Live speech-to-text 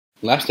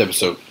Last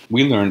episode,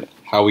 we learned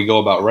how we go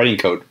about writing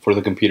code for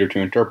the computer to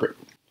interpret.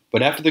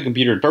 But after the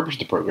computer interprets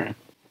the program,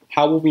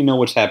 how will we know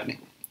what's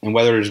happening and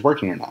whether it is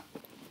working or not?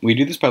 We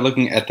do this by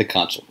looking at the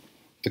console.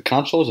 The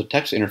console is a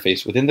text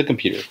interface within the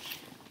computer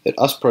that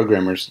us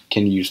programmers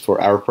can use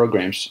for our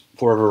programs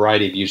for a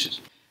variety of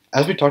uses.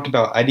 As we talked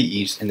about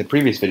IDEs in the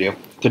previous video,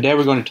 today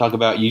we're going to talk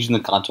about using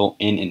the console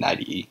in an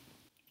IDE.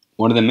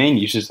 One of the main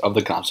uses of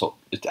the console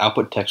is to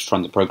output text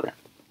from the program.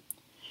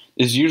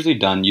 This is usually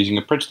done using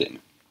a print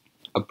statement.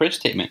 A print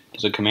statement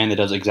is a command that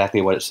does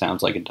exactly what it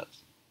sounds like it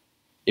does.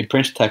 It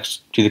prints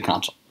text to the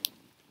console.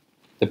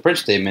 The print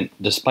statement,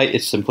 despite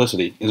its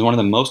simplicity, is one of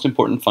the most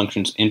important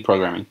functions in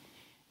programming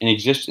and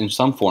exists in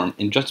some form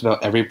in just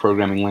about every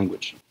programming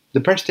language.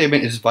 The print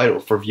statement is vital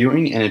for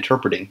viewing and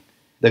interpreting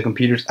the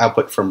computer's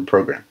output from a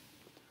program.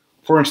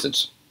 For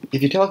instance,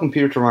 if you tell a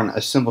computer to run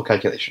a simple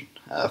calculation,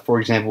 for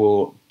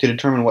example, to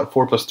determine what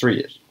 4 plus 3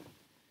 is,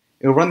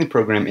 it will run the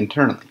program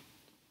internally.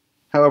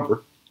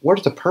 However, what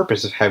is the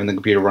purpose of having the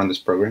computer run this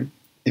program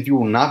if you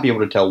will not be able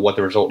to tell what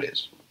the result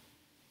is?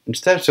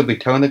 Instead of simply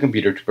telling the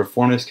computer to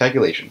perform this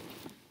calculation,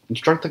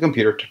 instruct the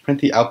computer to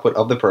print the output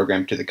of the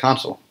program to the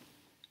console,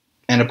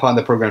 and upon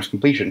the program's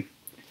completion,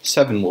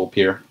 7 will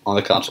appear on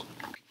the console.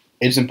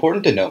 It is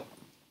important to note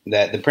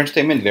that the print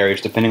statement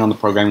varies depending on the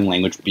programming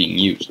language being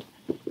used.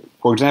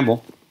 For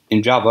example,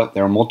 in Java,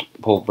 there are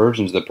multiple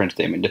versions of the print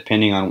statement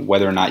depending on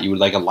whether or not you would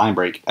like a line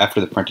break after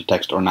the printed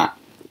text or not.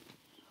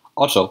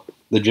 Also,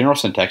 the general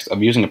syntax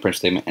of using a print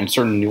statement and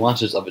certain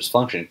nuances of its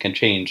function can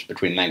change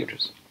between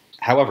languages.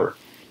 However,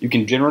 you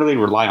can generally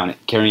rely on it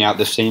carrying out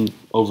the same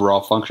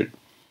overall function,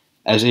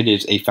 as it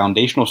is a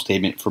foundational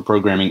statement for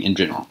programming in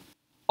general.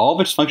 All of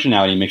its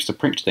functionality makes the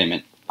print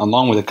statement,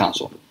 along with the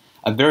console,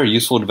 a very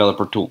useful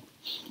developer tool.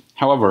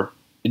 However,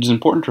 it is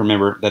important to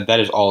remember that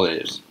that is all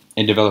it is,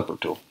 a developer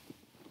tool.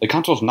 The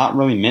console is not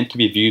really meant to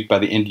be viewed by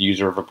the end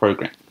user of a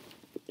program.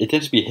 It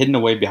tends to be hidden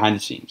away behind the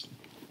scenes,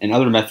 and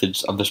other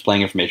methods of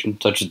displaying information,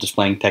 such as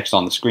displaying text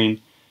on the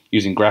screen,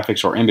 using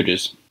graphics or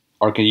images,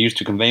 are used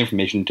to convey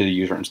information to the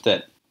user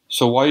instead.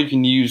 So while you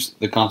can use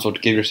the console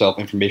to give yourself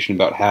information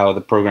about how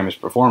the program is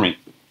performing,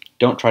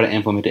 don't try to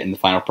implement it in the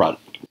final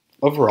product.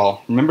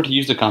 Overall, remember to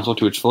use the console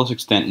to its fullest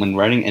extent when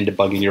writing and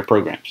debugging your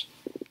programs,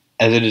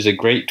 as it is a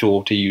great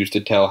tool to use to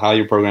tell how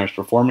your program is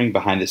performing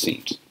behind the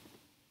scenes.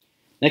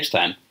 Next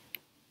time,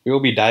 we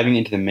will be diving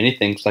into the many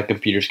things that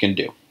computers can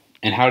do,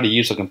 and how to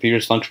use a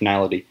computer's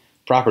functionality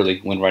properly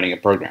when writing a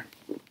program.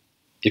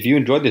 If you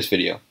enjoyed this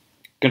video,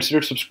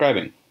 consider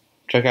subscribing.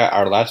 Check out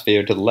our last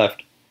video to the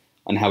left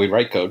on how we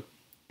write code,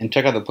 and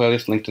check out the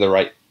playlist linked to the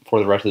right for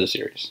the rest of the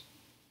series.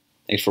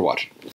 Thanks for watching.